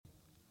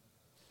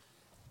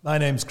My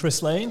name's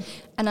Chris Lane.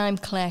 And I'm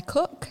Claire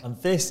Cook. And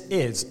this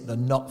is the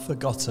Not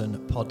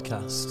Forgotten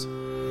podcast.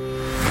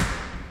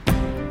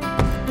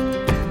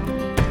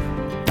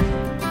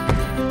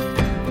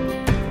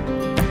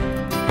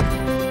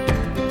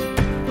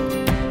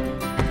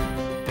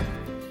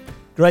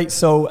 Great,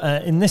 so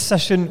in this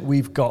session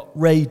we've got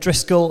Ray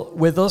Driscoll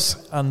with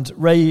us, and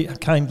Ray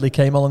kindly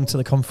came along to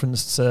the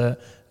conference to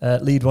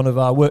lead one of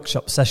our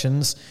workshop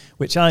sessions,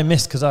 which I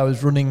missed because I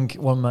was running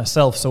one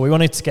myself. So we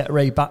wanted to get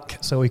Ray back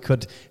so we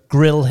could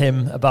grill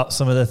him about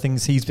some of the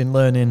things he's been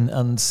learning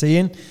and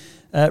seeing.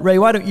 Ray,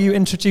 why don't you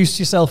introduce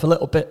yourself a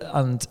little bit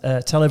and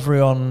tell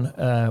everyone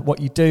what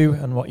you do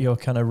and what your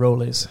kind of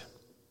role is.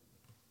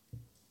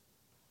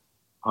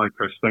 Hi,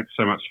 Chris. Thanks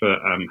so much for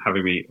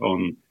having me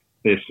on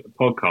this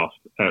podcast.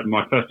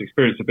 My first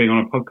experience of being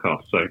on a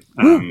podcast, so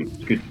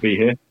it's good to be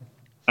here.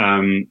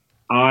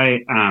 I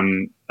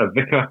am a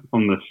vicar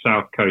on the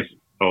south coast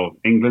of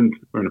England.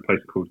 We're in a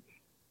place called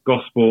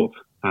Gosport,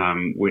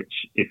 which,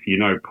 if you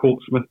know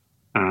Portsmouth,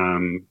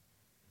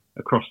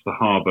 across the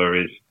harbour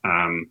is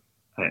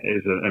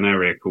an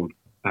area called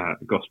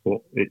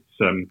Gosport. It's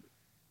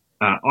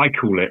I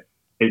call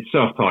it's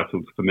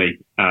self-titled for me,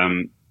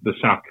 the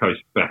South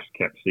Coast Best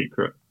Kept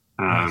Secret.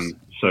 Nice.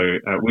 So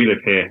we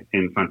live here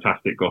in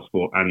fantastic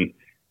Gosport, and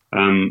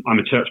I'm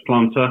a church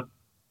planter.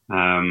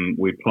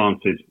 We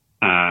planted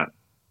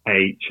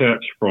a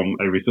church from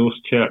a resource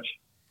church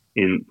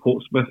in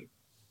Portsmouth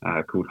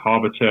called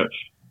Harbour Church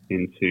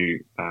into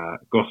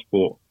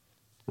Gosport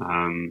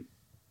in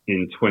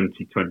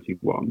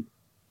 2021.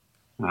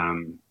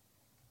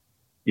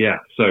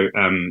 So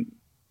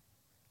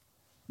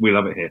we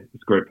love it here.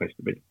 It's a great place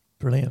to be.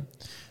 Brilliant.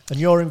 And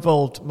you're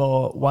involved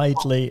more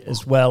widely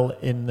as well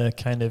in the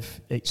kind of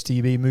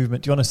HTB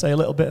movement. Do you want to say a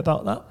little bit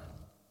about that?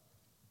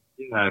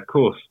 Yeah, of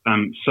course.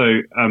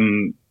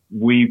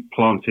 We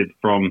planted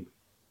from,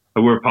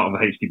 we're a part of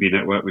the HTB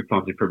network. We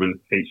planted from an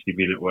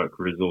HTB network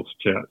resource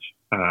church.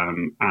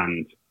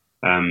 And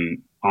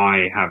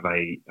I have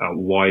a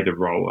wider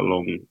role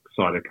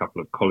alongside a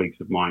couple of colleagues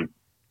of mine.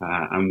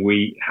 And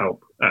we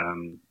help,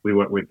 we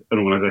work with an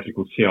organisation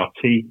called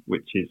CRT,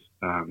 which is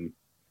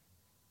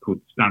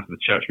stands for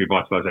the Church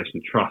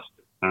Revitalisation Trust,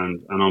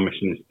 and our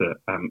mission is to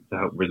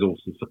help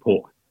resource and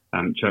support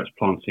church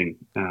planting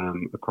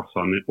across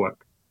our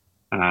network.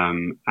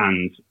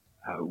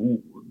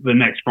 The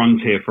next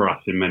frontier for us,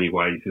 in many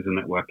ways, as a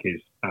network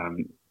is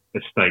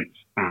estates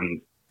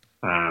and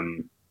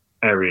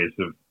areas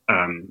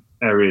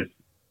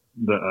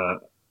that are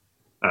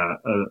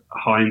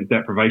high in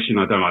deprivation.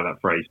 I don't like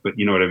that phrase, but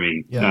you know what I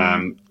mean.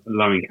 Yeah.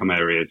 Low income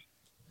areas.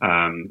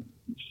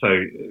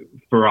 So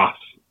for us,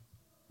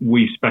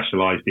 we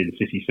specialised in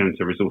city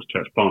centre resource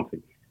church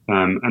planting,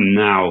 and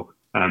now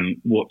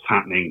what's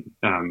happening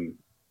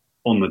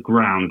on the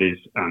ground is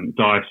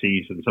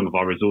dioceses and some of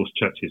our resource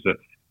churches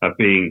are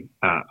being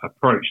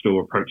approached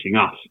or approaching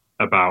us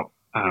about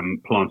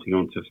planting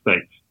onto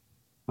estates,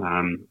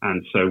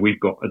 and so we've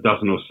got a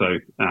dozen or so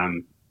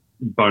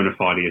bona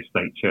fide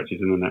estate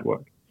churches in the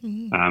network,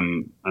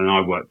 and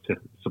I work to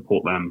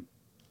support them,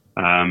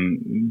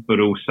 but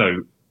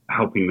also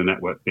helping the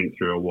network think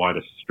through a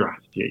wider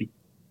strategy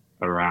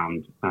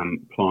around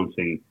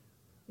planting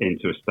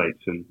into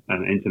estates and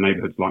into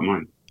neighbourhoods like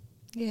mine.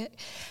 Yeah,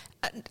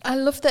 I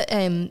love that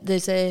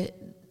there's like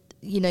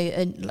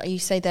you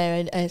say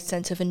there, a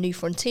sense of a new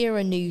frontier,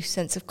 a new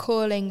sense of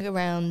calling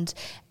around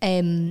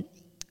the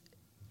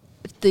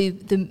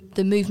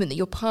movement that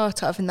you're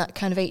part of, and that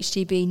kind of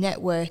HTB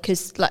network,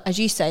 as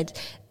you said,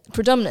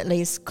 predominantly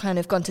has kind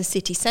of gone to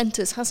city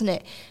centres, hasn't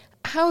it?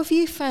 How have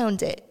you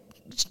found it,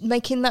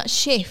 making that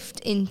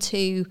shift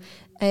into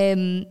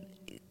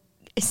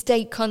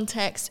estate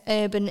context,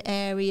 urban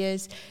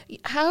areas?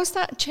 How's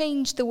that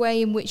changed the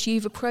way in which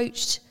you've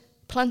approached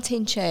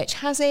planting church?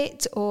 Has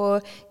it,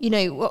 or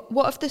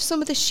what have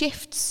some of the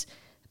shifts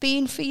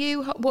been for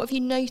you? What have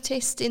you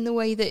noticed in the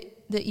way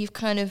that you've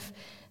kind of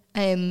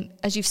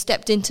as you've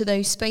stepped into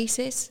those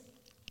spaces?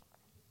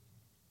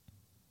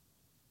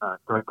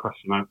 Great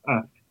question. I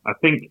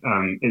think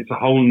it's a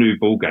whole new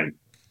ballgame,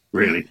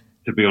 really,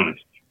 to be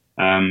honest.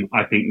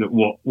 I think that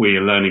what we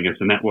are learning as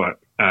a network,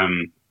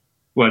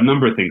 well, a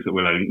number of things that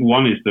we're learning.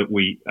 One is that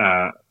we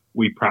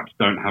perhaps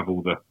don't have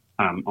all the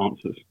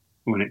answers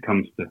when it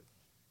comes to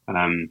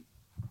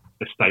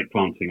estate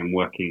planting and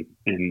working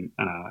in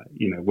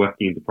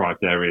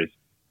deprived areas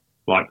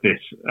like this.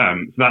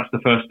 So that's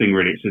the first thing,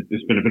 really.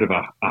 It's been a bit of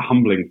a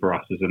humbling for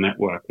us as a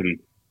network, and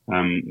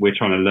we're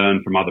trying to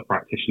learn from other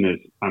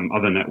practitioners,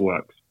 other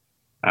networks.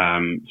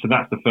 So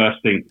that's the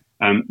first thing.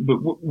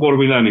 But what are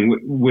we learning?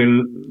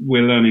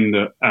 We're learning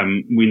that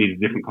we need a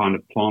different kind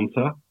of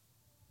planter.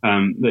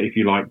 That, if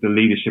you like, the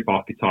leadership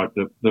archetype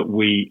that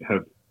we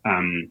have,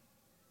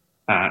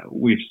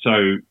 we've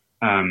so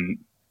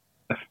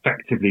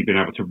effectively been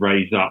able to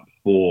raise up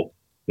for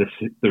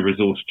the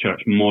resource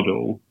church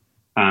model,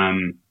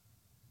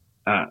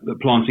 that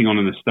planting on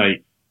an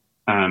estate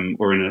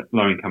or in a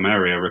low-income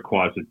area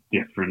requires a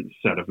different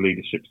set of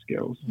leadership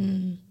skills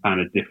and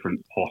a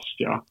different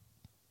posture.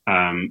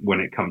 when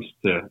it comes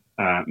to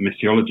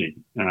missiology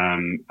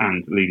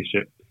and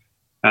leadership.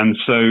 And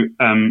so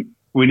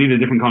we need a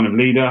different kind of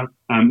leader.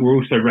 We're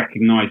also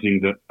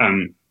recognizing that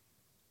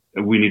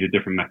we need a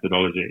different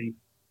methodology.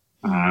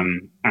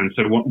 And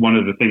so one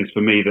of the things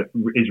for me that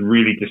is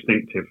really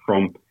distinctive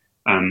from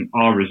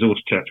our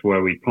resource church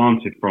where we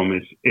planted from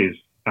is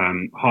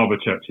Harbour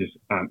Church is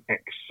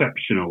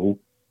exceptional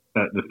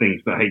at the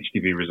things that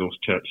HTB resource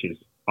churches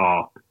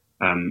are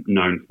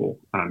known for,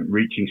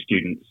 reaching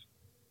students,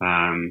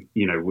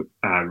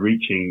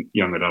 reaching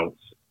young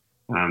adults,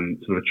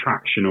 sort of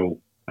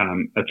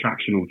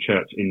attractional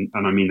church and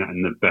I mean that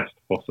in the best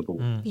possible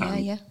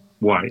way.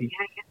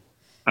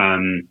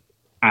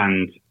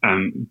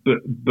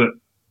 But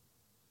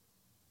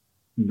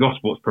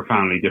Gosport is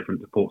profoundly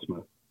different to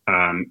Portsmouth.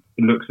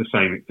 It looks the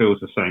same, it feels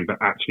the same, but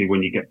actually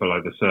when you get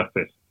below the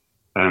surface,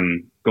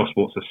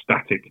 Gosport's a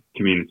static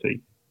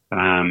community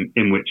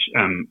in which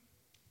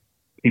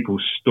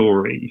people's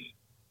stories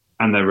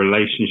and their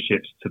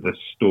relationships to the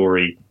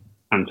story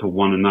and to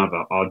one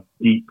another are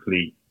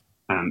deeply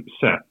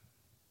set.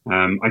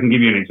 I can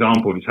give you an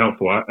example if it's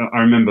helpful. I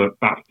remember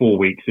about 4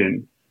 weeks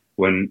in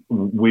when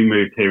we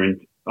moved here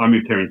I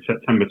moved here in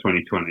September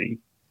 2020,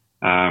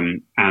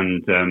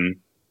 and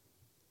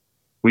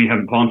we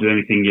hadn't planted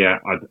anything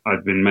yet.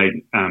 I'd been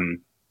made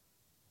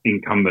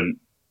incumbent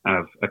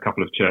of a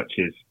couple of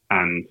churches,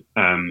 and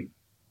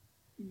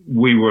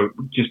we were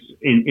just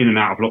in and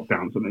out of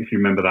lockdowns. I don't know if you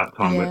remember that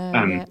time.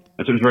 And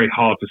so it was very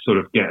hard to sort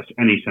of get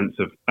any sense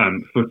of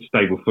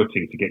stable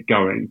footing to get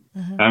going.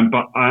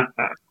 But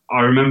I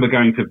remember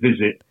going to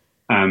visit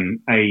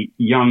a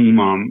young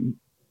mum,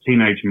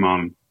 teenage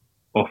mum,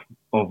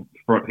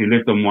 who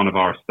lived on one of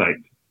our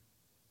estates.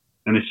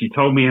 And as she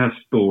told me her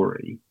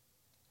story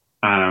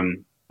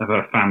of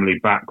her family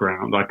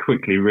background, I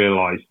quickly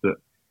realised that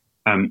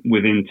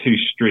within 2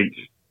 streets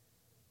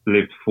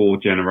lived 4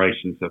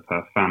 generations of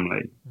her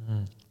family.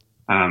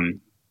 And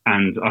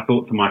I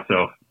thought to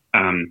myself,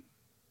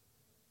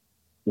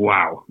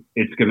 wow,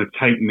 it's going to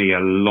take me a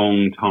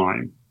long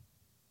time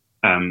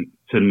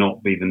to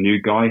not be the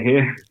new guy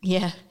here.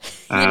 Yeah,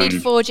 you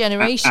need 4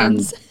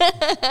 generations.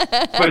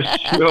 For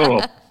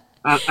sure.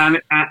 And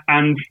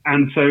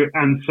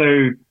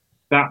so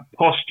that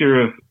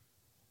posture of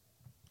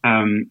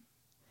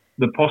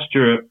the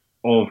posture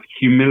of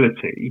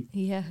humility.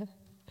 Yeah.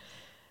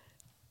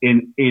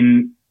 In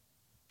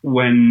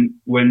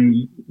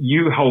when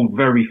you hold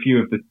very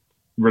few of the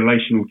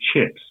relational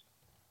chips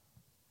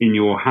in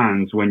your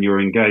hands when you're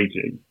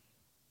engaging,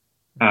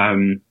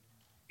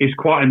 is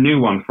quite a new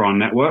one for our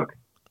network.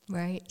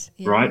 Right.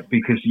 Yeah. Right.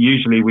 Because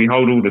usually we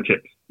hold all the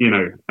chips,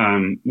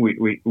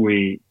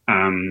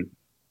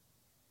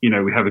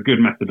 we have a good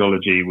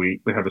methodology. We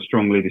have a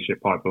strong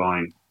leadership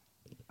pipeline,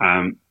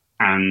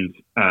 and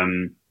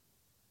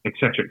et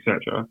cetera, et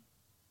cetera.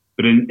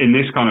 But in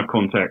this kind of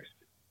context,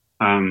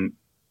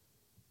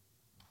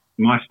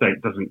 my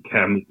state doesn't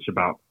care much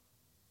about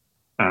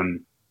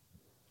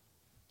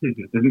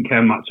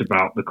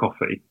the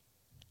coffee.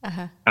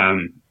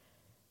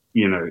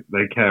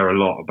 They care a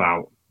lot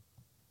about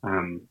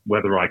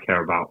whether I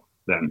care about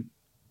them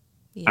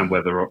and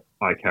whether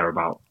I care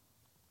about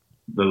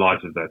the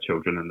lives of their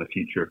children and the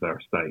future of their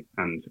estate,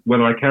 and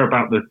whether I care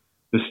about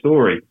the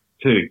story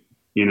too,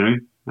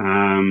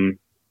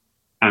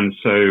 and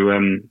so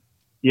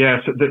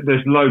so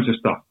there's loads of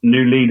stuff,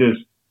 new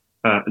leaders,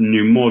 a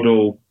new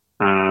model,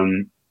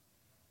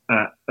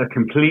 a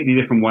completely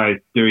different way of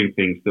doing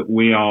things that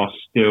we are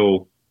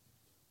still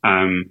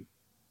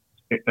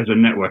as a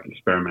network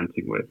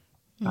experimenting with.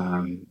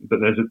 But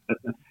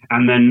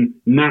and then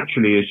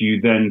naturally, as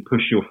you then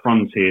push your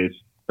frontiers,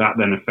 that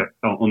then affects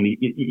on the,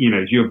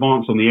 as you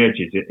advance on the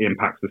edges, it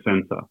impacts the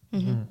center.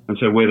 And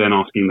so we're then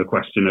asking the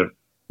question of,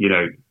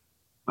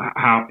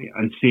 how,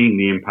 and seeing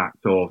the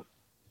impact of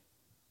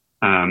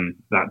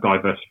that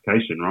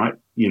diversification, right?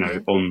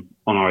 On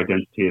our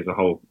identity as a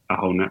whole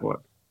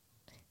network.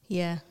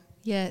 Yeah.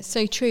 Yeah. It's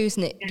so true,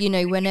 isn't it?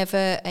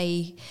 Whenever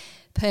a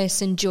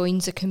person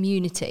joins a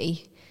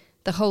community,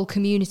 the whole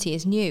community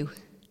is new,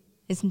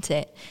 isn't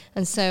it?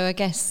 And so I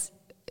guess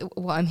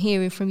what I'm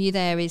hearing from you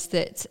there is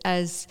that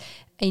as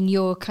in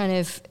your kind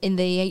of, in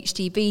the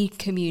HTB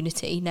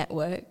community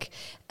network,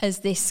 as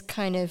this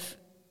kind of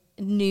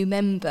new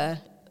members,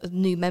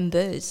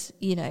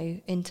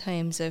 in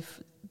terms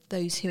of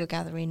those who are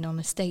gathering on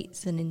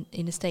estates and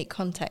in estate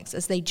context,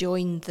 as they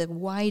join the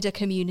wider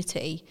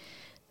community,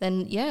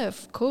 then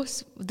of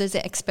course there's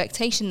an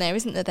expectation there,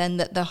 isn't there, then,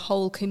 that the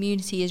whole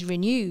community is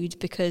renewed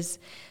because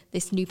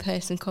this new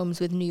person comes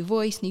with new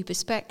voice, new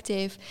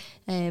perspective,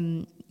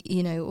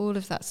 all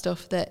of that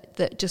stuff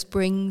that just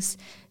brings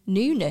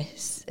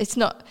newness.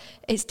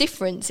 It's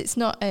different. It's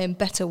not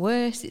better,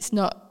 worse. It's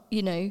not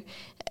you know,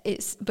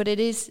 there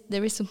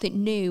is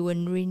something new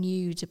and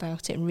renewed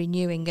about it, and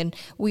renewing, and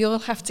we all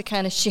have to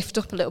kind of shift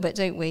up a little bit,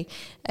 don't we?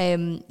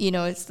 You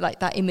know, it's like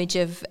that image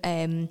of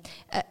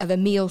a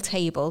meal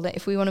table, that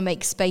if we want to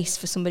make space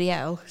for somebody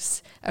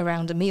else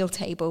around a meal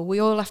table, we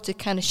all have to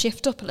kind of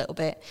shift up a little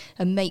bit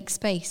and make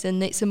space,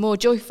 and it's a more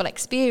joyful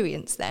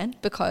experience then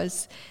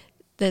because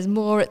there's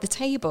more at the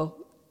table,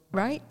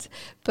 right?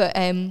 But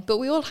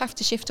we all have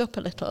to shift up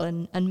a little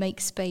and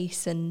make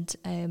space and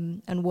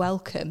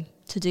welcome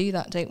to do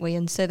that, don't we?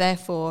 And so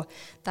therefore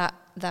that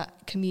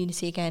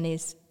community again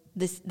is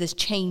this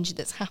change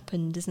that's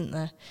happened, isn't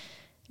there,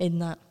 in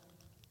that?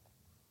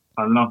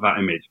 I love that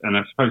image, and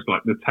I suppose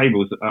like the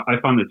tables, I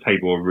find the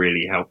table a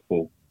really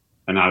helpful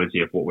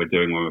analogy of what we're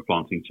doing when we're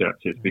planting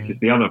churches, because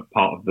the other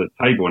part of the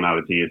table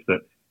analogy is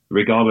that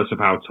regardless of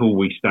how tall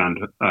we stand,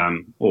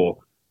 or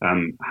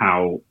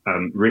how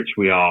rich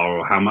we are,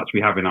 or how much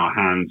we have in our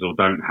hands or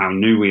don't, how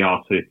new we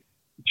are to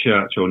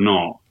church or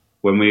not,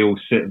 when we all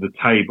sit at the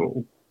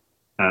table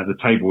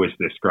is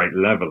this great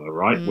leveler,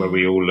 right? Where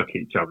we all look at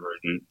each other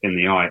in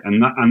the eye.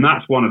 And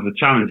that's one of the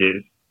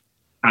challenges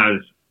I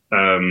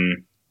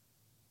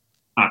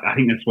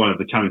think that's one of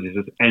the challenges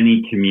as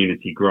any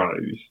community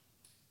grows,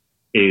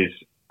 is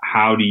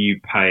how do you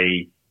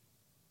pay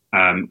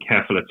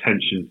careful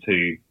attention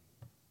to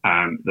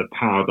the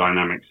power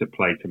dynamics at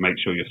play to make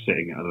sure you're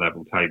sitting at a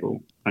level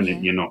table, and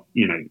you're not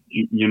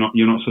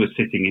sort of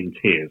sitting in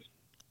tiers,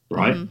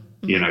 right?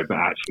 You know, but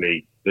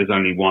actually there's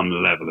only one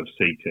level of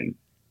seating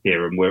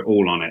here, and we're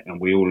all on it,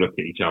 and we all look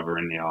at each other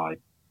in the eye.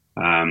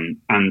 And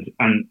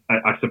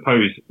I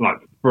suppose, like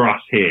for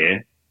us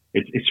here,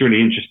 it's really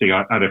interesting.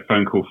 I had a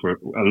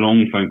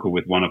long phone call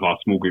with one of our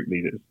small group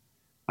leaders,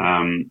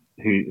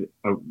 who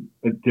are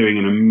doing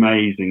an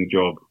amazing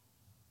job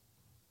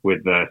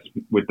with their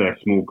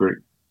small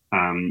group.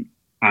 And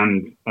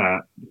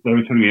they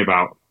were telling me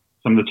about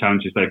some of the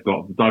challenges they've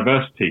got, the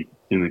diversity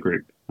in the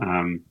group,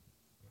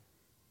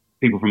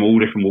 people from all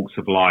different walks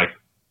of life,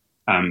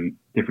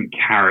 different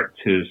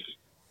characters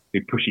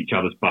who push each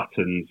other's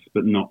buttons,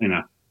 but not in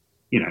a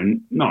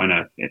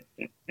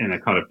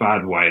kind of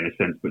bad way in a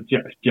sense, but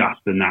just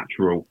the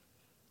natural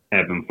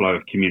ebb and flow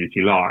of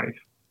community life.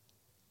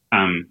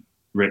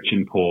 Rich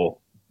and poor,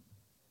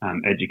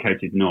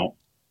 educated, not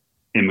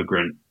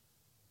immigrant,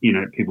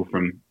 people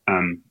from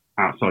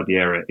outside the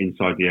area,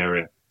 inside the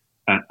area.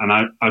 And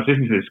I was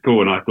listening to this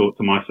call, and I thought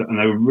to myself, and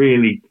they were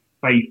really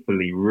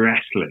faithfully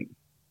wrestling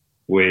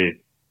with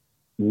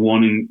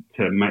wanting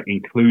to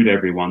include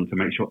everyone, to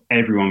make sure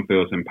everyone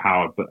feels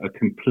empowered, but are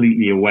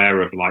completely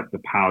aware of like the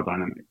power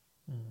dynamics.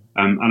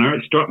 And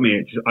it struck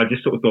me, I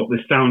just sort of thought,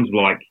 this sounds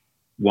like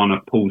one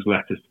of Paul's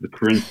letters to the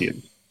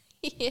Corinthians,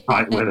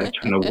 right, where they're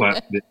trying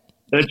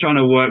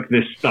to work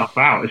this stuff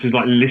out. This is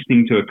like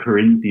listening to a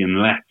Corinthian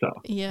letter,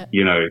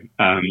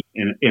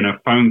 in a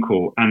phone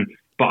call.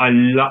 But I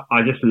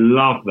just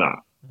love that.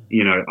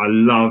 I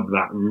love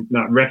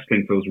that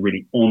wrestling feels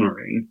really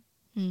honoring,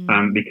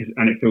 because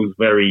it feels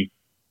very,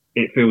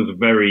 it's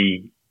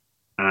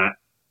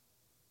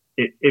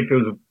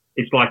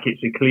like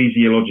it's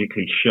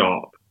ecclesiologically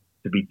sharp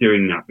to be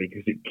doing that,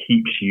 because it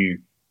keeps you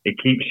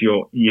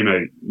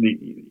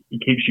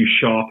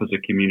sharp as a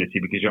community,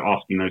 because you're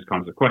asking those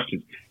kinds of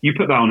questions. You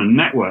put that on a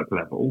network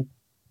level,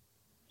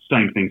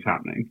 same thing's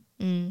happening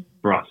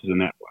for us as a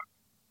network,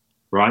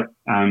 right?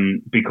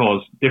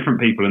 Because different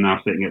people are now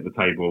sitting at the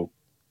table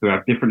who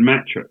have different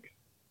metrics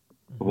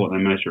of what they're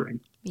measuring.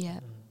 Yeah.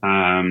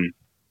 And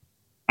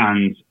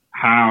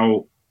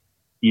how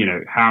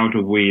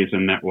do we as a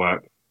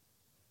network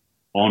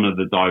honor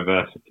the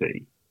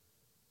diversity?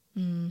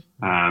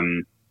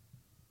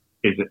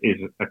 Is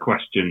a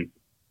question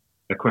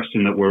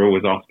that we're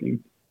always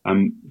asking,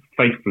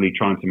 faithfully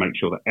trying to make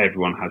sure that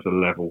everyone has a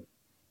level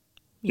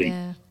seat.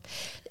 Yeah.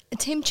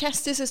 Tim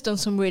Chesters has done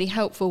some really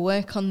helpful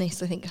work on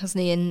this, I think,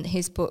 hasn't he, in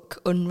his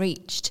book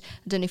Unreached?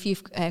 I don't know if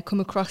you've come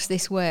across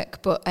this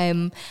work, but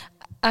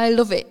I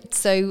love it.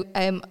 So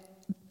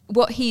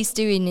what he's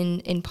doing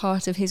in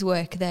part of his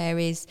work there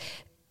is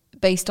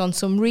based on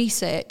some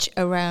research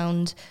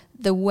around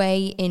the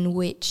way in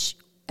which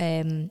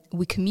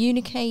we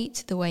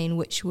communicate, the way in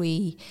which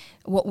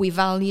what we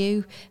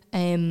value,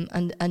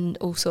 and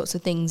all sorts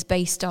of things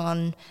based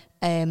on,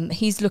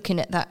 he's looking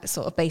at that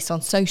sort of based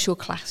on social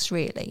class,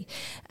 really.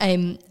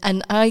 And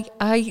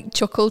I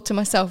chuckled to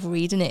myself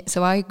reading it.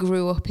 So I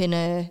grew up in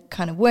a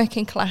kind of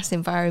working class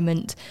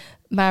environment,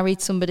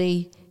 married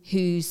somebody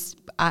who's,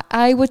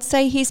 I would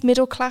say he's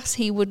middle class.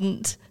 He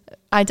wouldn't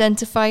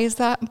identify as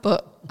that,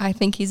 but I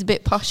think he's a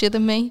bit posher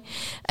than me,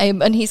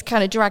 and he's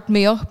kind of dragged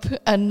me up,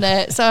 and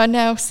so I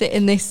now sit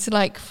in this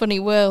like funny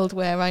world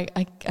where I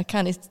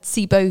kind of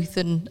see both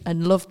and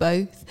love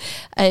both.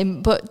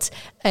 But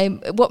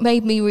what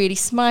made me really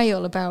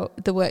smile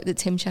about the work that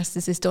Tim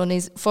Chesters has done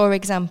is, for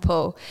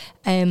example,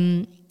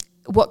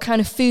 what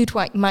kind of food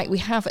might we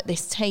have at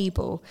this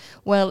table?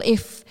 Well,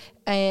 if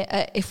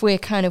we're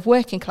kind of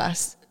working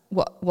class,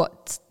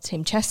 what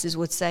Tim Chesters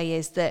would say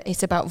is that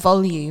it's about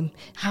volume.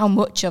 How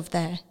much of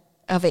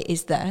it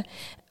is there?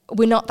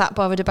 we're not that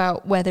bothered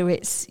about whether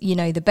it's, you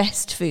know, the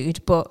best food,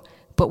 but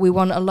we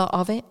want a lot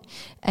of it.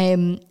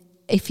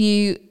 If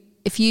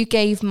you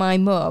gave my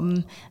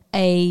mum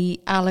a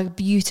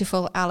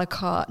beautiful a la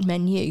carte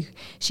menu,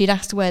 she'd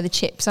ask where the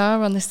chips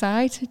are on the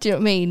side. Do you know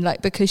what I mean?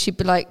 Like, because she'd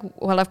be like,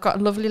 well, I've got a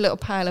lovely little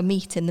pile of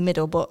meat in the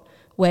middle, but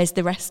where's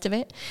the rest of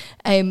it?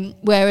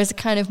 Whereas a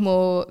kind of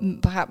more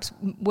perhaps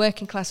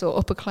working class or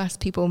upper class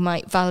people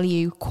might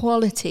value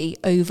quality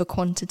over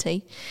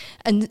quantity.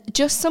 And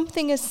just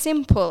something as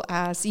simple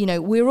as, you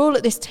know, we're all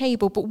at this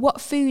table, but what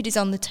food is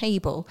on the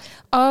table?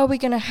 Are we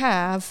going to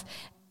have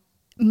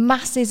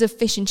masses of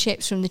fish and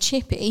chips from the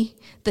chippy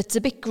that's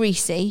a bit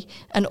greasy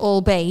and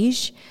all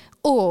beige?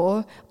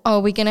 Or are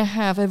we going to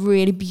have a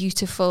really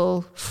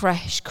beautiful,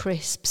 fresh,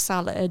 crisp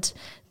salad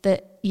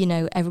that, you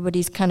know,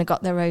 everybody's kind of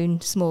got their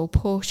own small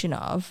portion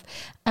of?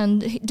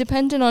 And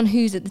depending on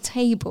who's at the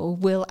table,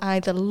 will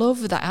either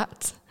love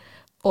that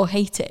or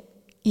hate it,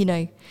 you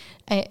know.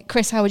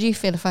 Chris, how would you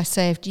feel if I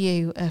served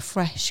you a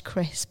fresh,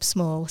 crisp,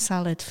 small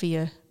salad for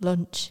your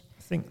lunch?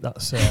 I think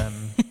that's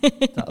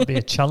that would be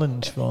a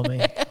challenge for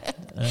me.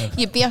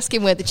 You'd be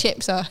asking where the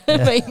chips are,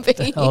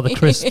 maybe. Or the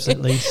crisps, at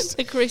least.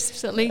 The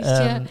crisps, at least,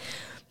 yeah.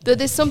 But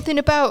there's something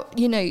about,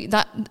 you know,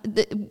 that,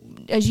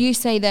 as you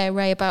say there,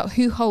 Ray, about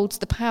who holds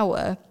the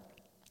power.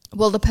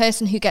 Well, the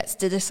person who gets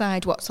to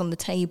decide what's on the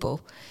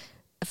table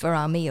for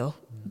our meal.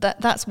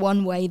 That's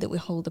one way that we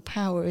hold the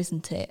power,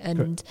 isn't it?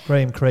 And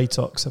Graham Cray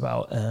talks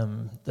about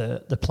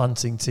the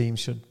planting team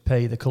should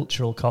pay the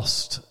cultural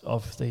cost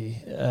of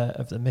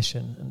the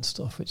mission and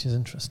stuff, which is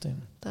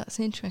interesting. That's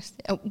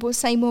interesting. Well,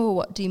 say more.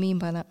 What do you mean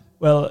by that?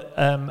 Well,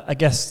 I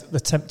guess the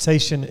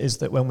temptation is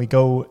that when we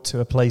go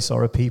to a place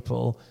or a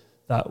people,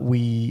 that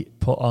we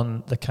put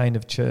on the kind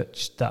of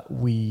church that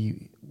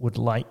we would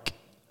like,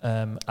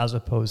 as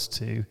opposed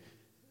to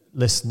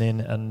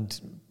listening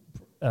and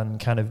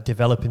kind of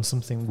developing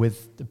something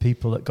with the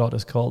people that God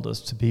has called us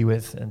to be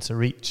with and to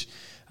reach.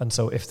 And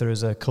so if there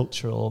is a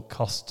cultural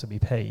cost to be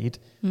paid,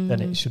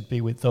 then it should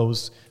be with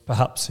those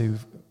perhaps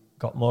who've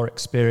got more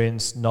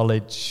experience,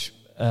 knowledge,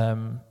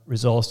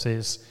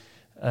 resources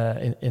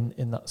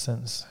in that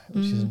sense,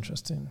 which is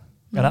interesting.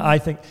 And I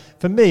think,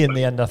 for me, in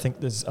the end, I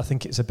think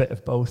it's a bit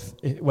of both.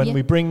 When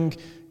we bring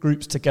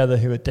groups together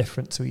who are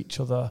different to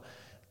each other,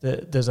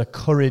 there's a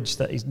courage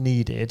that is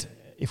needed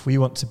if we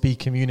want to be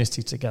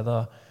community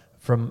together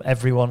from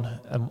everyone,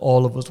 and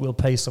all of us will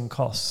pay some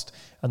cost,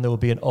 and there will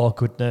be an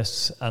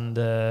awkwardness, and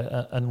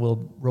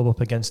we'll rub up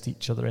against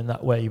each other in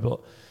that way.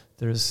 But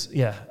there's,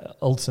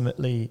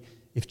 ultimately,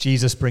 if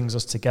Jesus brings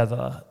us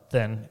together,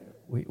 then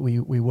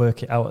we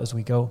work it out as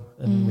we go,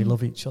 and we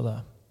love each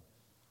other.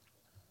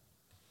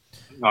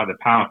 Like the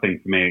power thing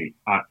for me,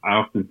 I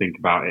often think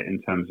about it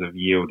in terms of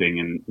yielding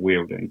and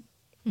wielding.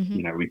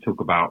 You know, we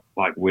talk about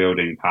like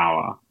wielding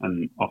power,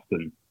 and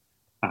often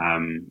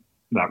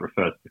that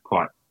refers to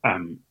quite,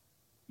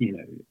 you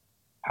know,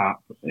 power,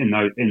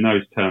 in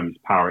those terms,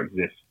 power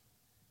exists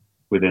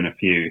within a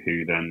few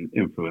who then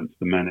influence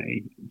the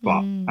many.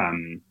 But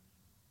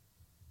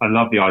I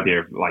love the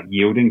idea of like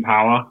yielding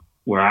power,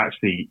 where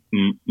actually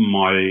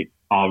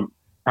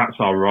perhaps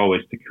our role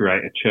is to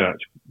create a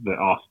church that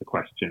asks the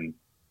question,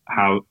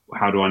 how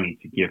do I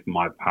need to give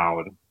my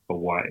power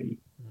away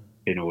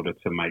in order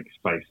to make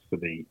space for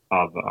the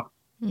other?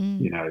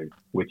 You know,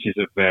 which is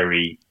a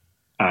very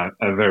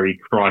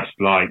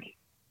Christ-like,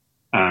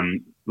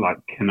 like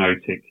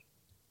kenotic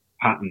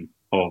pattern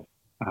of,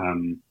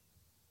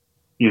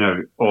 you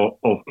know,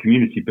 of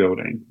community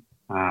building,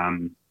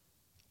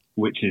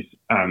 which is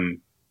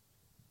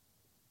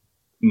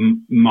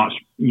much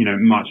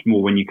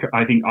more when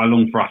I think I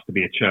long for us to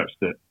be a church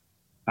that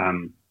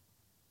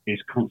is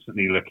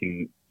constantly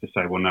looking to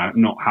say, well, no,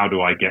 not how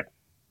do I get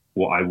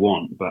what I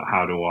want, but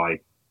how do I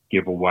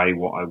give away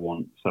what I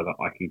want so that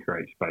I can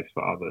create space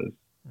for others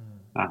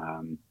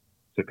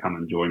to come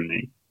and join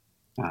me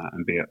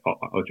and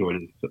or join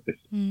us at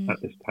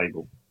this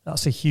table.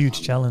 That's a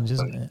huge challenge,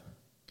 isn't it?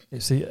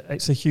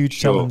 It's a huge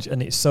challenge,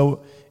 and it's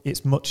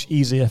much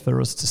easier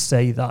for us to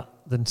say that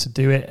than to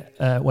do it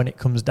when it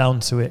comes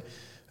down to it.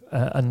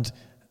 And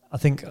I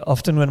think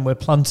often when we're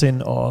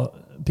planting or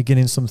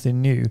beginning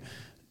something new,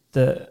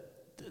 the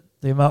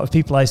amount of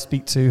people I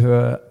speak to who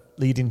are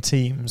leading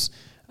teams,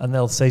 and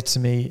they'll say to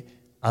me,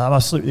 I'm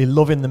absolutely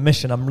loving the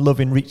mission, I'm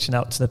loving reaching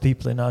out to the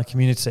people in our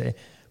community,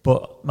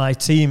 but my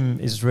team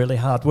is really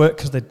hard work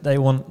because they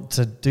want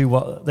to do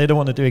they don't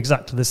want to do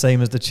exactly the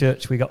same as the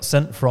church we got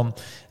sent from.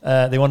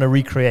 They want to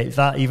recreate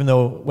that, even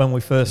though when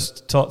we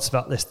first talked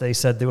about this, they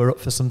said they were up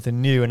for something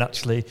new.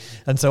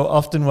 And so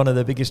often one of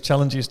the biggest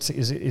challenges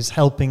is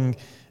helping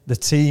the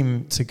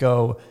team to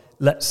go,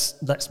 let's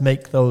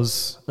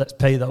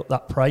pay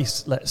that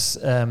price. Let's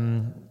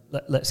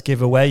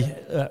give away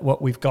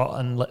what we've got,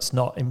 and let's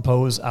not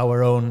impose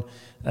our own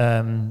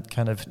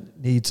kind of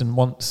needs and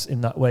wants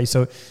in that way.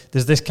 So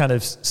there's this kind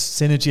of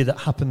synergy that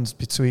happens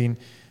between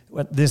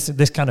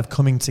this kind of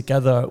coming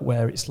together,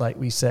 where it's like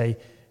we say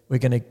we're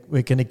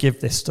gonna give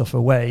this stuff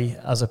away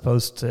as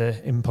opposed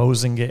to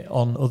imposing it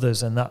on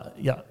others, and that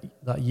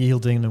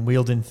yielding and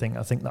wielding thing.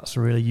 I think that's a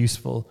really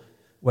useful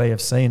way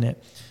of saying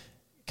it.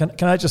 Can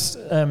I just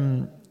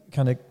kind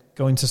of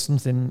go into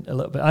something a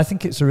little bit? I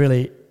think it's a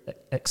really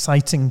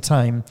exciting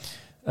time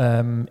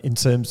in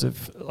terms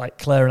of, like,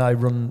 Claire and I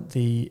run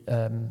the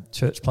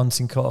church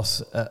planting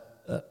course at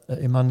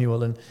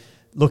Emmanuel, and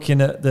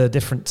looking at the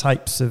different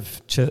types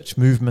of church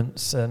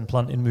movements and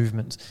planting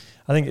movements.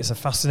 I think it's a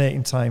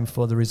fascinating time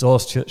for the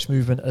resource church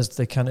movement as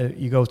they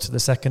you go to the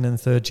second and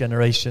third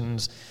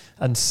generations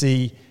and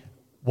see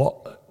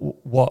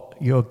what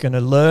you're going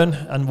to learn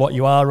and what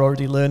you are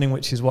already learning,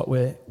 which is what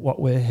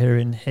we're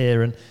hearing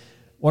here. And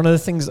one of the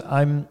things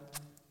I'm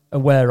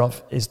aware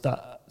of is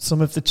that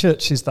some of the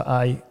churches that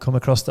I come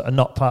across that are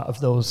not part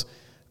of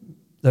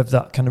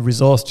that kind of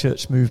resource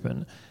church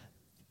movement,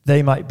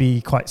 they might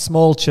be quite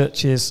small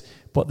churches,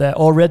 but they're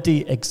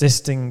already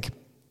existing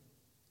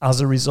as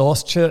a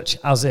resource church,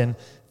 as in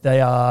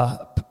their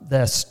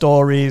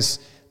stories,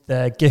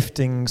 their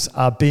giftings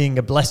are being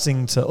a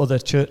blessing to other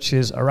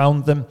churches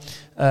around them.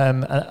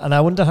 And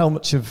I wonder how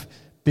much of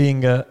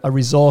being a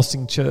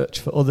resourcing church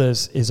for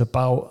others is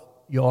about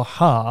your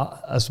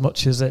heart as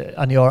much as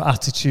and your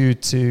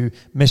attitude to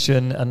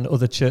mission and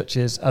other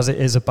churches as it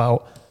is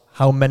about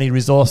how many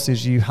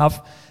resources you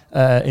have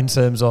in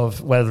terms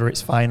of whether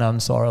it's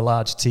finance or a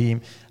large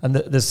team. And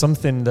there's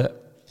something that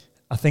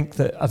I think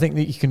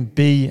that you can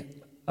be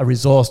a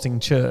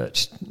resourcing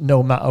church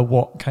no matter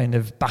what kind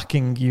of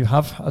backing you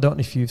have. I don't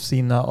know if you've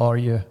seen that or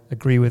you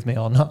agree with me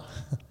or not.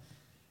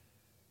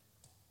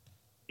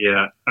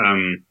 Yeah,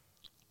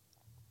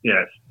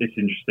 it's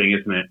interesting,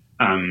 isn't it?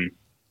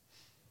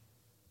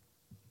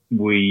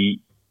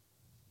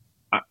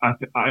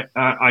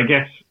 I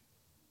guess,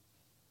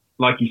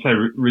 like you say,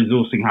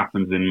 resourcing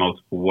happens in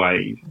multiple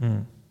ways,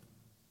 and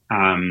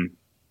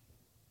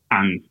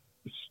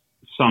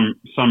some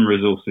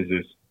resources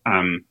is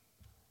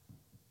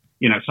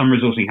some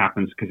resourcing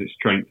happens because it's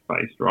strength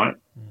based, right?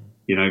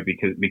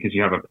 Because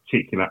you have a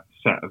particular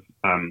set of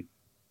I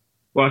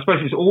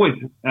suppose it's always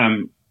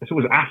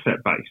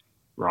asset based,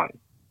 right?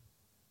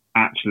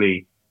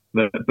 Actually,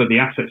 but the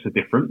assets are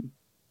different.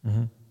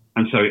 Mm-hmm.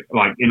 And so,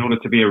 like, in order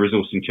to be a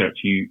resourcing church,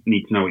 you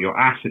need to know what your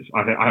assets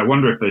are. I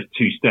wonder if there's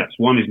two steps.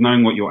 One is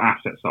knowing what your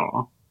assets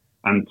are,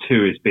 and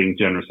two is being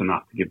generous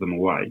enough to give them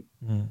away.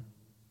 Mm.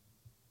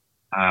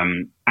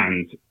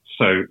 And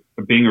so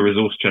being a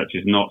resource church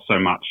is not so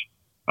much,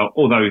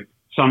 although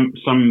some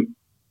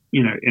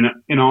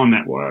in our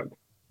network,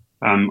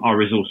 our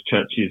resource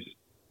churches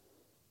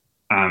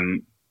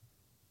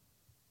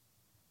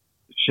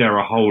share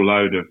a whole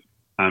load of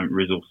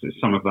resources,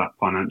 some of that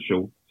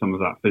financial, some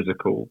of that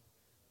physical.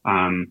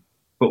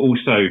 But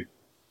also,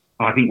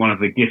 I think one of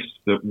the gifts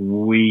that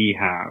we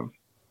have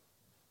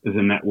as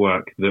a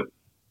network that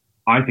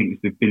I think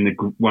has been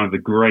one of the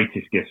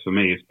greatest gifts for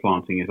me is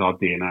planting is our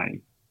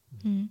DNA.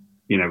 Mm.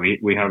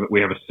 We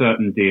have a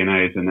certain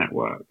DNA as a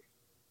network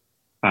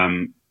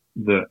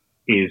that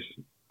is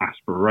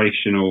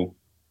aspirational,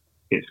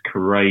 it's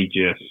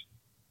courageous,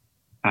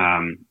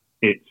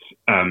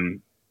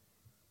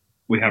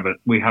 we have a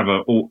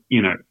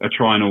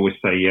try and always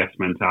say yes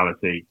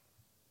mentality.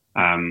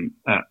 That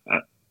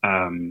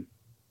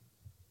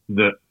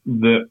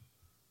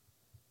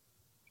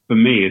for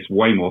me is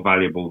way more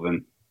valuable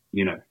than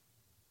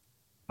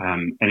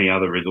any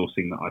other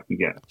resourcing that I can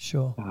get.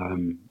 Sure.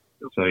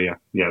 So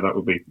that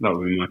would be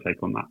my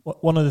take on that.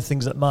 One of the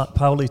things that Mark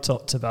Powley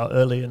talked about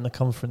earlier in the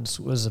conference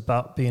was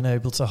about being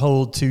able to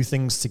hold two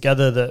things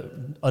together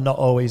that are not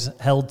always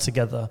held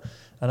together.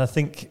 And I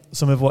think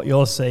some of what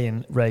you're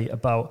saying, Ray,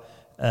 about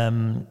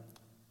kind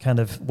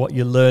of what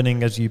you're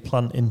learning as you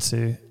plant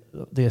into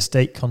the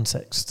estate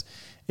context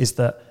is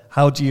that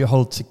how do you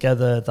hold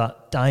together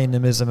that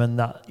dynamism and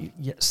that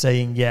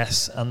saying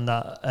yes and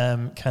that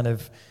kind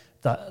of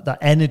that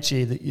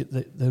energy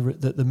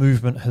that the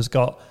movement has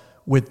got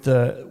with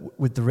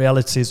the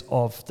realities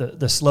of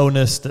the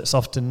slowness that's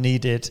often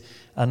needed,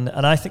 and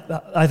I think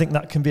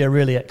that can be a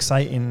really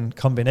exciting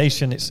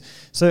combination. It's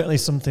certainly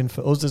something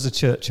for us as a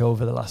church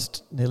over the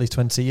last nearly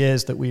 20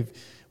 years that we've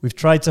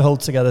tried to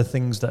hold together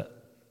things that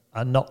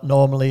are not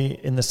normally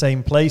in the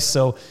same place.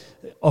 So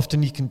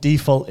often you can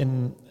default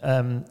in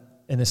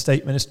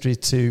estate ministry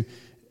to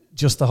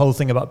just the whole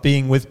thing about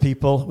being with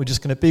people. We're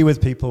just going to be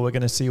with people. We're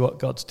going to see what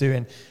God's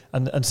doing.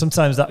 And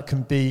sometimes that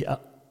can be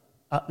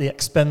at the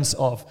expense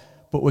of,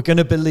 but we're going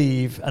to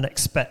believe and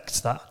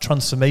expect that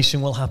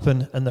transformation will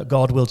happen and that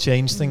God will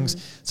change things.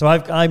 So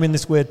I'm in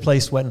this weird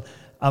place when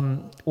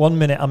 1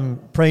 minute I'm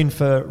praying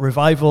for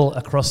revival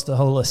across the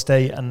whole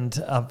estate, and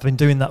I've been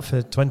doing that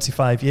for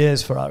 25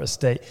 years for our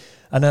estate.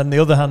 And on the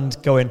other hand,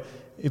 going,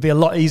 it'd be a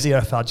lot easier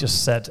if I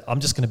just said, I'm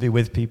just going to be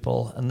with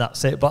people and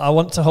that's it. But I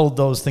want to hold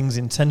those things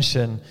in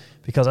tension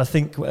because I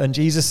think when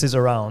Jesus is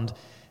around,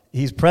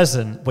 he's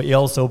present, but he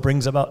also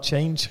brings about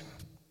change.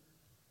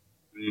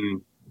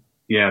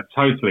 Yeah,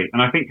 totally.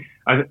 And I think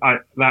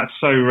that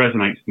so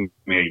resonates with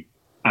me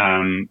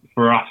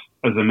for us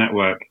as a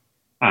network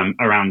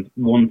around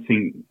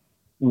wanting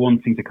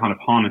to kind of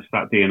harness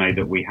that DNA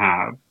that we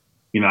have,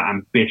 that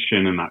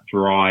ambition and that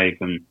drive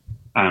and,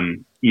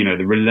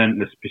 the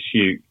relentless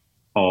pursuit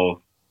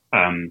of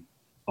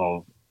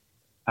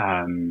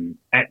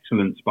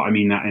excellence, but I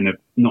mean that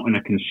not in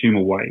a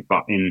consumer way,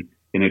 but in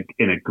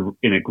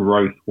a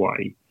growth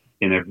way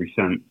in every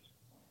sense.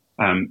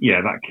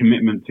 That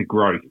commitment to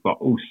growth, but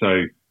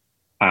also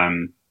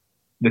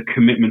the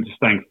commitment to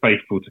staying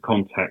faithful to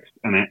context,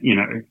 and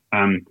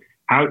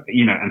how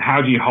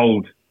do you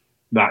hold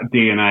that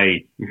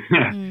DNA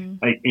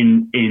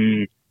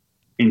in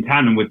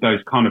tandem with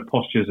those kind of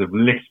postures of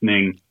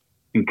listening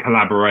and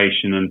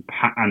collaboration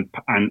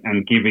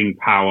and giving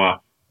power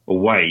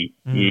away,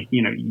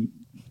 yielding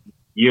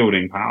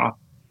power.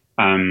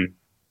 And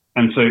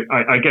so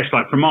I guess,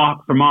 like, from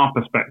our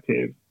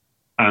perspective,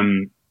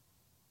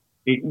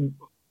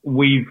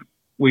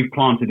 we've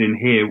planted in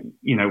here,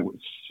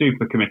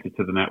 super committed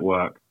to the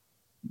network,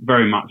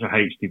 very much a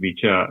HTB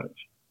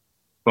church,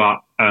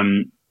 but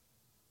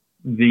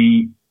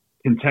the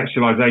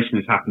contextualization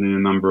has happened in a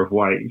number of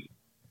ways.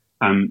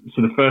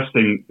 So the first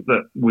thing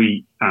that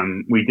we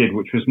did,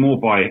 which was more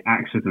by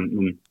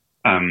accident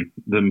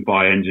than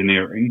by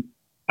engineering,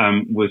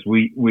 was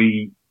we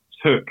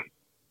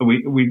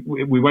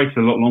waited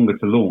a lot longer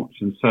to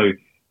launch. And so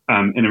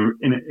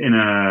in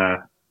a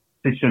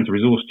city centre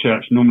resource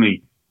church,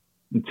 normally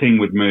the team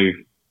would move,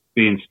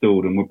 be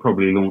installed, and would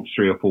probably launch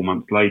 3 or 4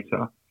 months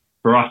later.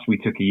 For us, we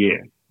took a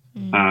year.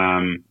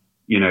 And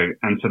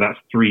so that's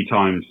 3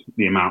 times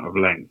the amount of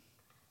length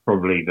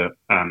probably that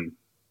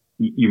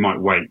you might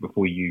wait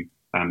before you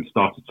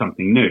started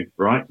something new,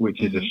 right?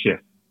 Which is a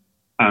shift.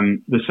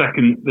 The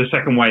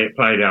second way it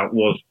played out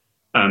was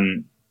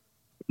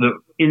that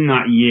in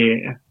that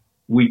year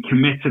we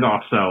committed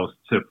ourselves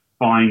to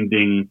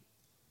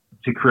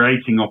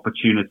creating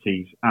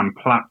opportunities and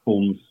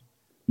platforms,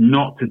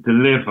 not to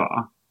deliver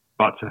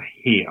but to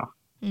hear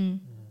and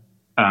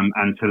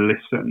to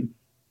listen.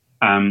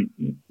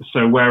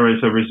 So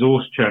whereas a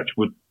resource church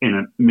would, in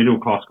a middle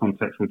class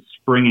context, would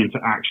spring into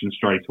action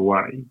straight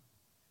away,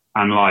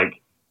 and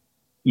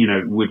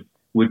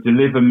would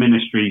deliver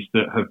ministries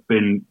that have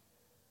been,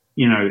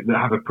 that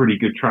have a pretty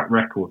good track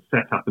record,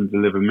 set up and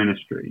deliver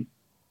ministries.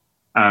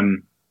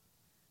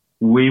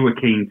 We were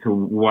keen to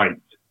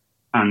wait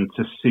and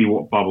to see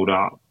what bubbled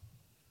up.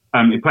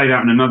 It played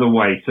out in another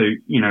way. So,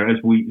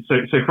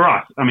 so for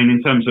us, I mean,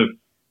 in terms of,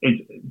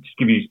 just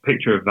give you a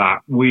picture of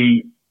that,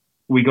 we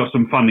got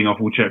some funding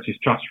off All Churches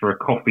Trust for a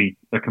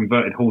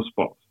converted horse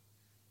box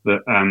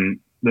and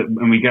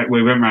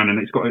we went around, and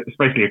it's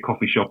basically a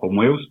coffee shop on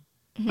wheels.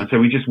 And so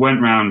we just went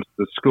around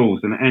the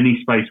schools and any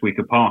space we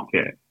could park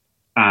it,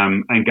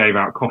 and gave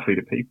out coffee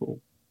to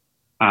people,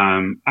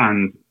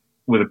 and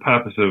with a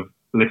purpose of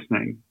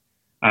listening.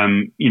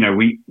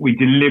 We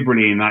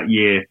deliberately in that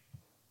year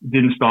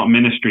didn't start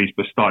ministries,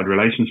 but started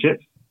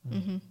relationships.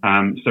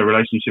 So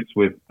relationships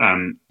with,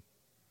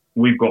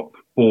 we've got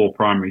 4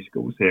 primary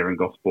schools here in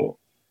Gosport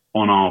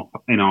in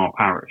our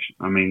parish.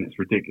 I mean, it's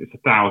ridiculous,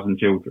 1,000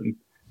 children.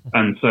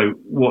 And so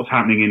what's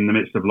happening in the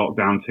midst of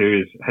lockdown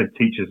too is head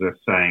teachers are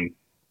saying,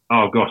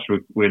 oh gosh,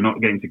 we're not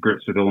getting to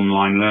grips with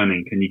online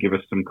learning. Can you give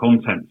us some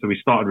content? So we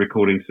started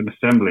recording some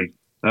assemblies.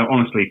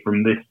 Honestly,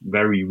 from this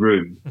very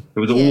room. It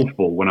was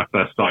awful when I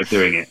first started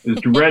doing it. It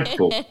was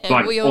dreadful.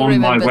 Like we all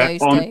remember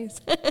those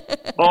days.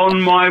 On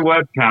my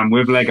webcam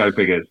with Lego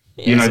figures.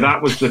 Yes.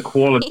 That was the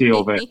quality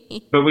of it.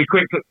 But we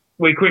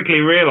quickly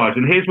realised,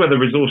 and here's where the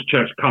resource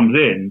church comes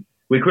in.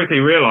 We quickly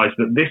realised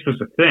that this was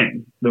a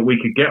thing that we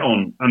could get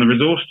on, and the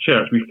resource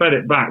church, we fed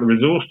it back. The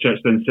resource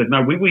church then said,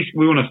 "No, we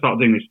want to start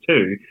doing this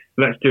too.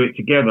 Let's do it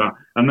together."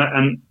 And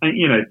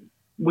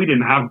we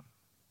didn't have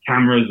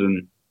cameras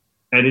and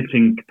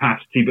editing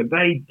capacity, but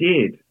they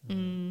did.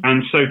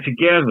 And so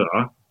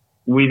together,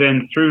 we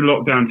then, through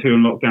lockdown 2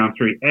 and lockdown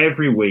 3,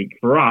 every week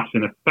for us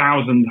in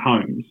 1,000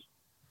 homes,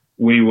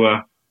 we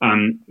were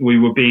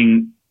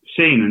being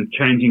seen and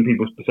changing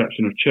people's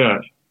perception of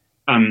church.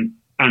 And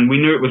we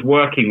knew it was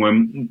working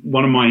when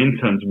one of my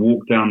interns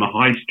walked down the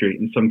high street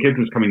and some kid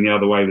was coming the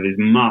other way with his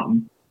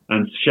mum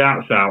and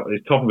shouts out at the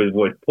top of his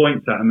voice,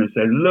 points at him and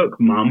says, "Look,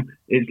 Mum,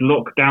 it's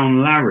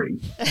Lockdown Larry."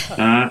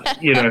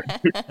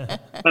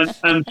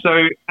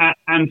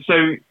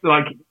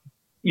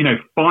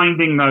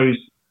 Finding those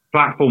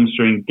platforms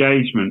for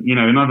engagement.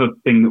 Another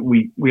thing that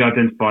we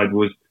identified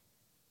was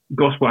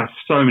Gospel has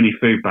so many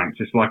food banks.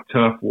 It's like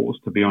turf wars,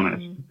 to be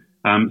honest.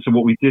 So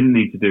what we didn't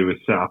need to do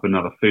was set up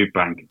another food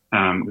bank,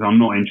 because I'm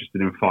not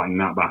interested in fighting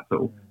that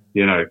battle.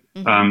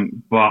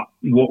 But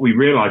what we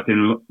realized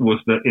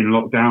was that in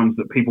lockdowns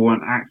that people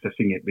weren't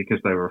accessing it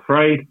because they were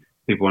afraid.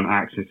 People weren't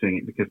accessing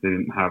it because they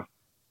didn't have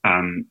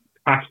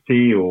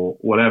capacity or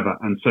whatever.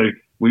 And so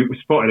we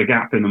spotted a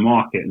gap in the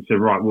market and said,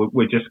 right,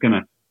 we're just going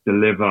to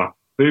deliver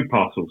food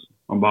parcels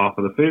on behalf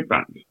of the food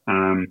banks.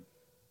 And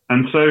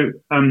so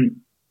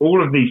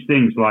all of these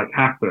things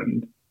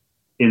happened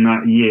in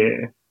that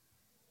year,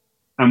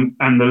 and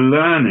the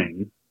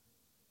learning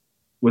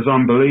was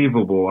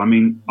unbelievable. I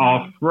mean,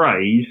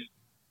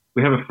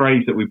 we have a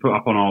phrase that we put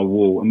up on our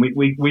wall, and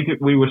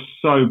we were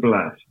so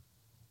blessed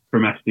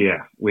from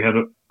SDF. We had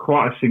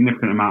quite a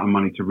significant amount of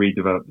money to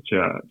redevelop the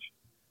church.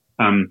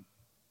 And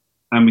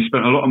we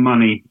spent a lot of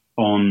money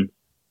on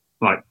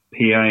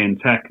PA and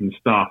tech and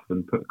stuff,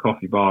 and put a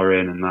coffee bar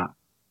in and that.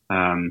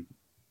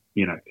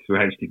 Because we're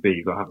HTB,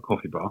 you've got to have a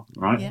coffee bar,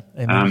 right? Yeah.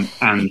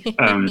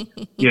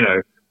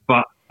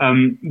 But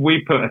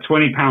we put a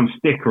 £20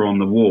 sticker on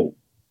the wall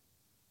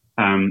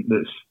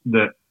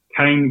that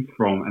came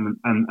from,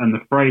 and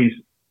the phrase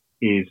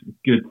is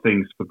 "good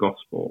things for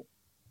gospel,"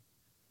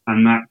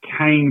 and that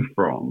came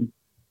from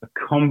a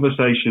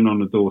conversation on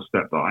the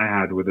doorstep that I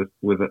had with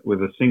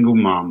a single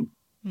mum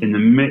in the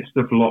midst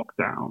of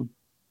lockdown,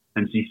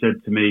 and she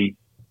said to me,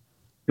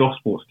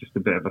 "Gospel's just a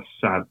bit of a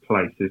sad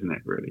place, isn't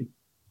it, really?"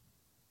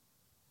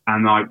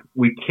 And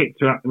we kicked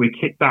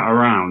that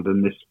around,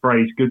 and this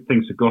phrase "good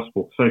things for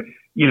gospel." So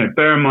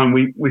bear in mind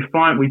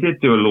we did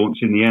do a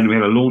launch in the end. We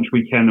had a launch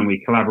weekend, and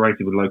we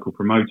collaborated with local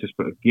promoters,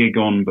 put a gig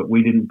on, but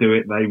we didn't do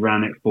it. They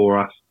ran it for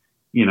us.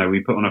 We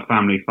put on a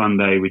family fun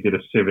day. We did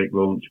a civic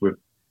launch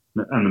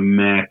and the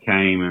mayor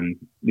came and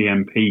the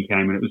MP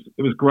came, and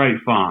it was great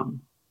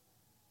fun.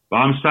 But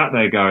I'm sat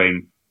there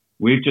going,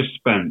 we've just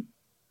spent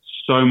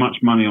so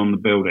much money on the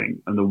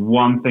building, and the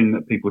one thing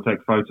that people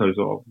take photos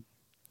of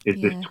is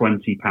this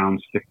 £20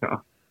 sticker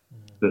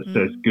that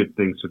says "good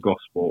things for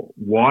gospel."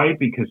 Why?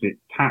 Because it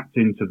tapped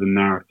into the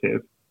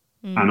narrative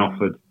and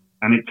offered,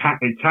 and it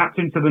tapped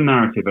into the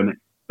narrative,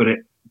 but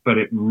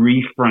it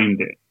reframed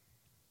it.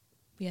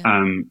 Yeah.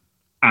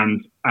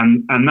 And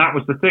that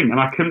was the thing. And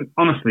I couldn't,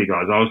 honestly,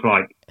 guys, I was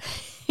like,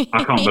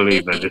 I can't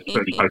believe they're just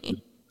putting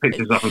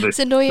pictures up of this. It's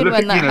annoying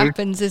when that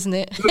happens, isn't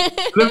it?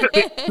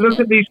 look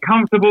at these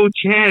comfortable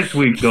chairs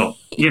we've got.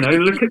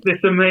 Look at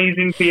this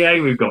amazing PA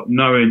we've got.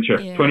 No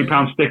interest.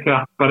 £20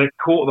 sticker, but it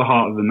caught the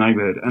heart of the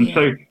neighbourhood. And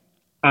so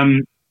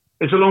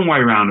it's a long way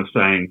around of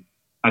saying,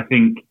 I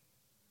think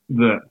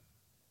that,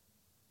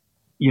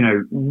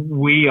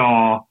 we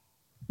are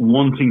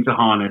wanting to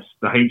harness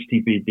the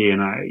HTB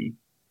DNA,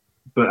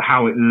 but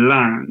how it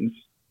lands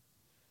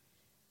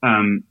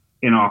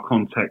in our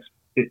context,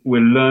 we're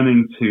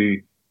learning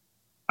to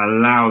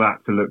allow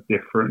that to look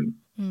different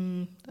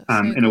in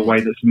a way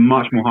that's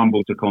much more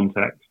humble to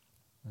context,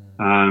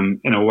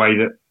 in a way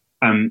that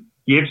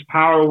gives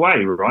power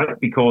away, right?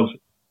 Because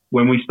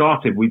when we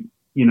started, we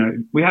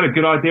had a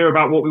good idea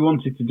about what we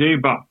wanted to do,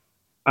 but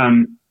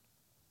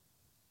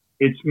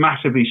it's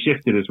massively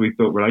shifted as we've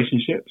built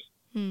relationships.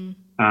 And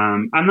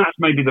that's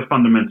maybe the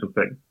fundamental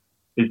thing,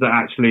 is that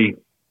actually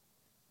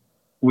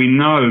we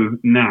know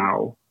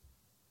now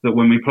that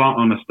when we plant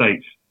on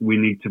estates, we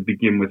need to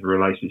begin with a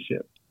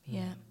relationship.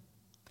 Yeah.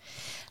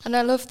 And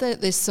I love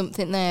that there's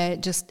something there,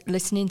 just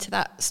listening to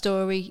that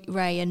story,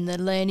 Ray, and the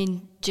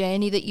learning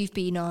journey that you've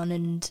been on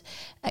and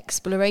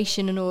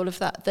exploration and all of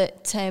that,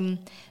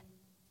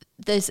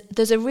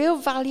 there's a real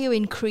value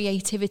in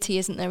creativity,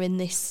 isn't there, in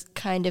this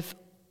kind of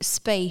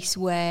space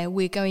where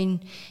we're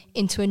going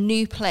into a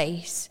new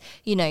place.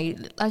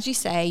 As you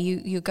say,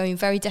 you're going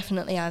very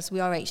definitely as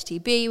we are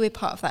HTB, we're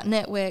part of that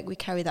network, we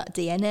carry that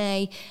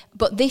DNA,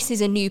 but this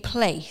is a new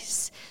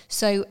place.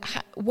 So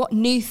what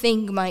new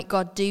thing might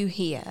God do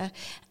here,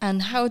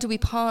 and how do we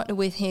partner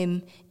with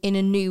him in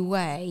a new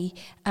way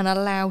and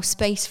allow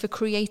space for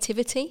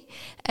creativity?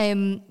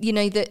 That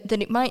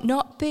it might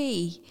not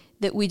be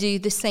that we do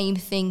the same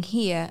thing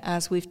here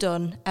as we've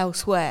done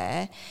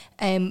elsewhere.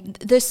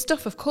 There's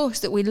stuff, of course,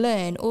 that we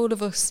learn. All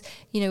of us,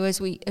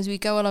 as we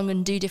go along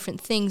and do different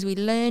things, we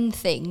learn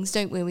things,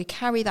 don't we? We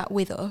carry that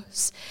with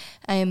us.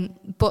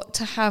 But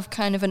to have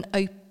kind of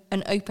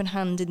an open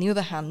hand in the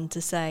other hand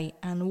to say,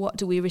 and what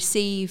do we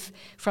receive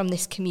from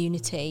this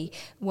community?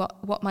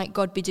 What might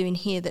God be doing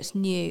here that's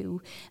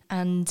new?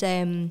 And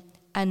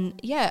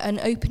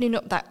opening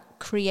up that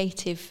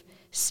creative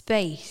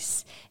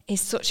space is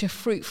such a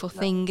fruitful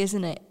thing,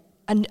 isn't it?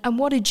 And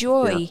what a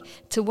joy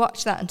to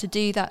watch that and to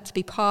do that, to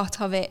be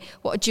part of it.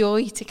 What a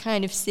joy to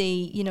kind of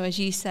see, as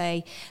you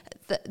say,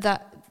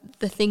 that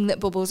the thing that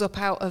bubbles up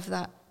out of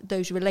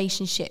those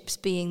relationships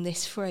being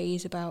this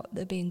phrase about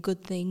there being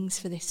good things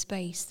for this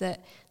space,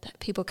 that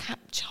people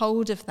catch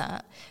hold of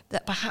that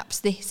perhaps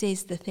this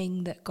is the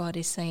thing that God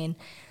is saying,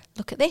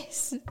 look at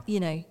this,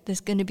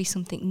 there's going to be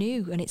something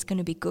new and it's going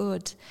to be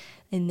good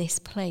in this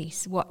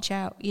place. Watch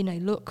out,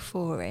 look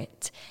for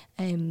it.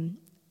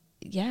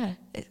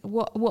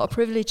 What a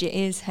privilege it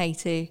is, hey,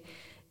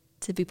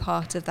 to be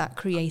part of that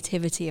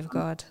creativity of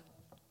God.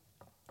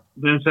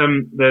 There's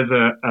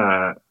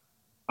a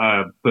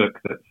book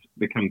that's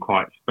become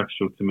quite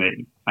special to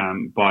me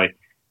by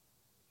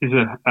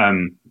a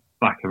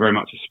very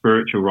much a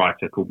spiritual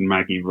writer called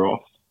Maggie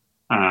Ross,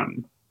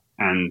 and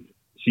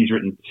she's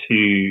written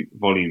 2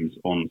 volumes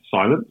on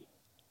silence.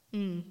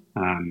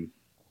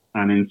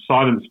 And in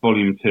Silence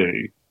Volume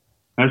 2,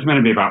 it's meant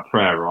to be about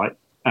prayer, right?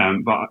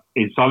 But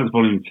in Silence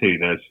Volume 2,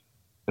 there's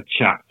a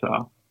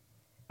chapter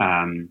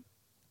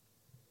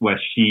where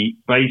she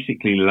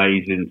basically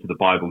lays into the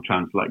Bible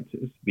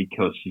translators,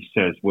 because she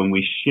says when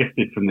we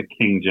shifted from the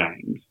King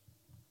James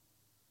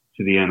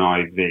to the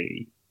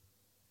NIV,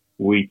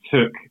 we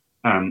took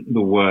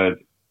the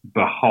word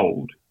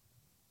behold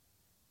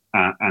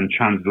and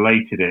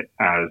translated it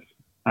as,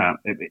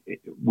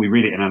 we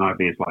read it in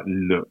NIV as like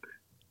look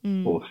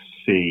or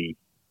see.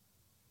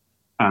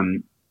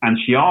 And and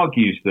she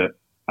argues that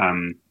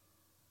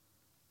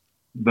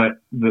that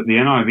the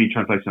NIV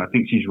translation, I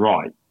think she's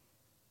right,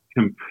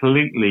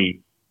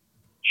 completely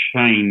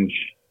change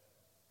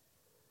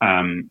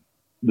the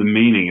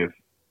meaning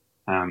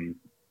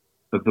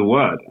of the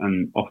word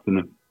and often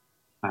of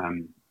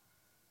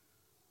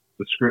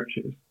the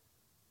scriptures,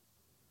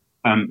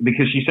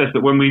 because she says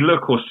that when we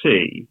look or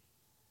see,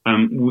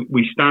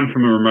 we stand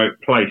from a remote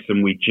place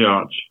and we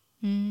judge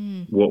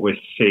what we're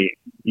seeing.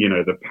 You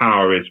know, the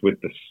power is with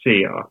the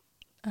seer,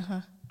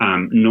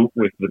 not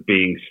with the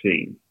being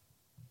seen.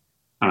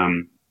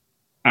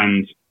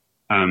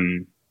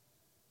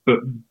 But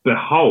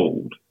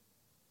behold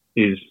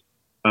is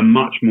a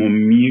much more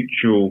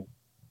mutual,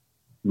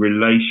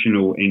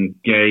 relational,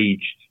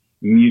 engaged,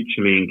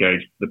 mutually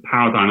engaged. The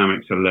power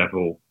dynamics are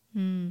level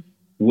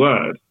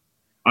word.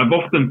 I've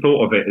often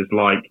thought of it as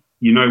like,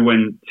 you know,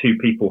 when two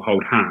people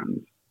hold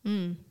hands,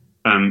 and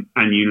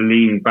you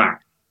lean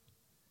back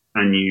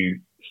and you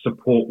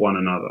support one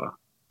another,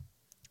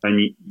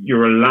 and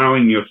you're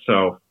allowing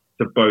yourself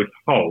to both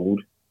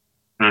hold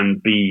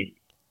and be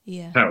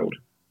held.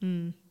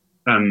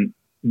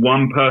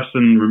 One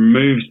person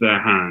removes their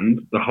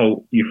hand,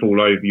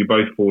 you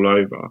both fall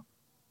over.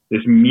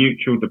 This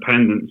mutual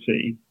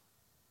dependency,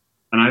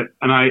 and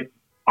I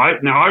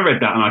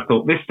read that and I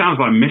thought, this sounds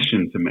like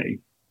mission to me,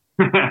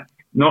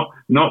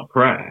 not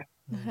prayer,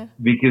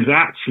 because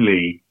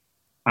actually,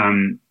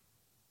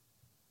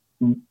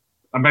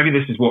 maybe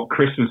this is what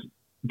Chris was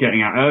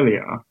getting at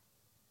earlier,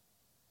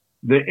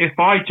 that if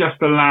I just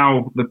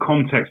allow the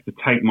context to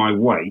take my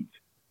weight,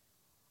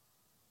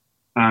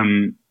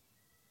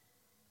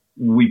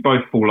 we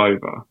both fall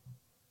over.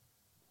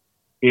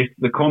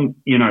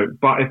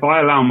 But if I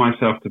allow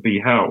myself to be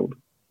held,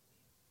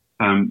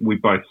 we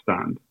both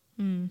stand.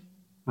 And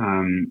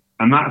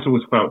that's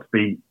always felt to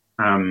be,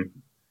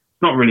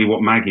 not really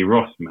what Maggie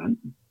Ross meant,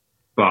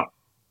 but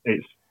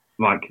it's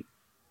like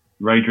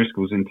Ray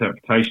Driscoll's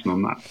interpretation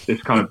on that.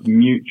 This kind of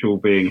mutual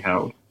being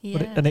held.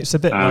 And it's a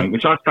bit like,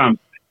 which I found.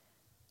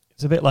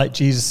 It's a bit like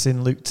Jesus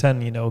in Luke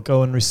 10, you know,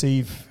 go and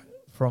receive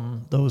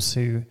from those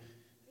who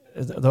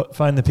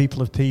find the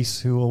people of peace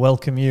who will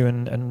welcome you,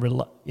 and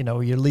you know,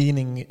 you're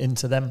leaning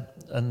into them,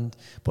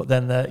 but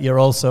then you're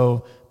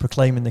also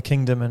proclaiming the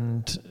kingdom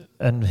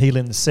and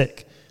healing the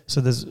sick. So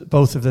there's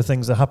both of the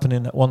things are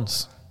happening at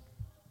once.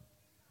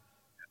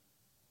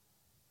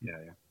 Yeah,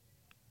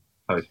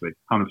 totally,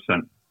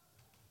 100%.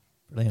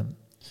 Brilliant.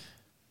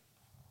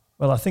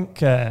 Well, I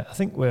think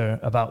we're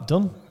about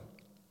done.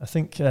 I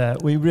think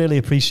we really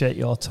appreciate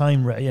your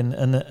time, Ray,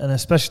 and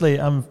especially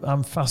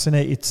I'm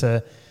fascinated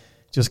to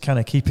just kind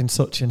of keep in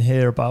touch and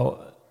hear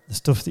about the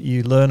stuff that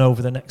you learn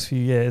over the next few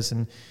years,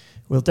 and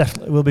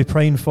we'll be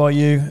praying for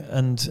you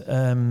and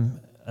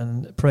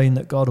praying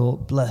that God will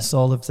bless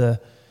all of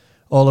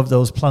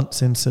those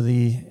plants into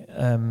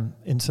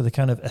the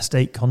kind of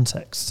estate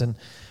context. And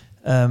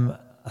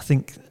I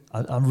think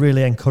I'm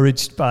really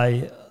encouraged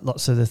by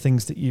lots of the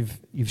things that you've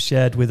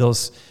shared with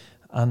us,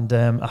 and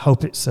I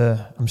hope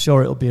I'm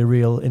sure it'll be a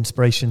real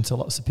inspiration to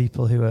lots of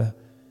people who are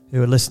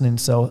listening.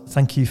 So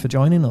thank you for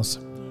joining us.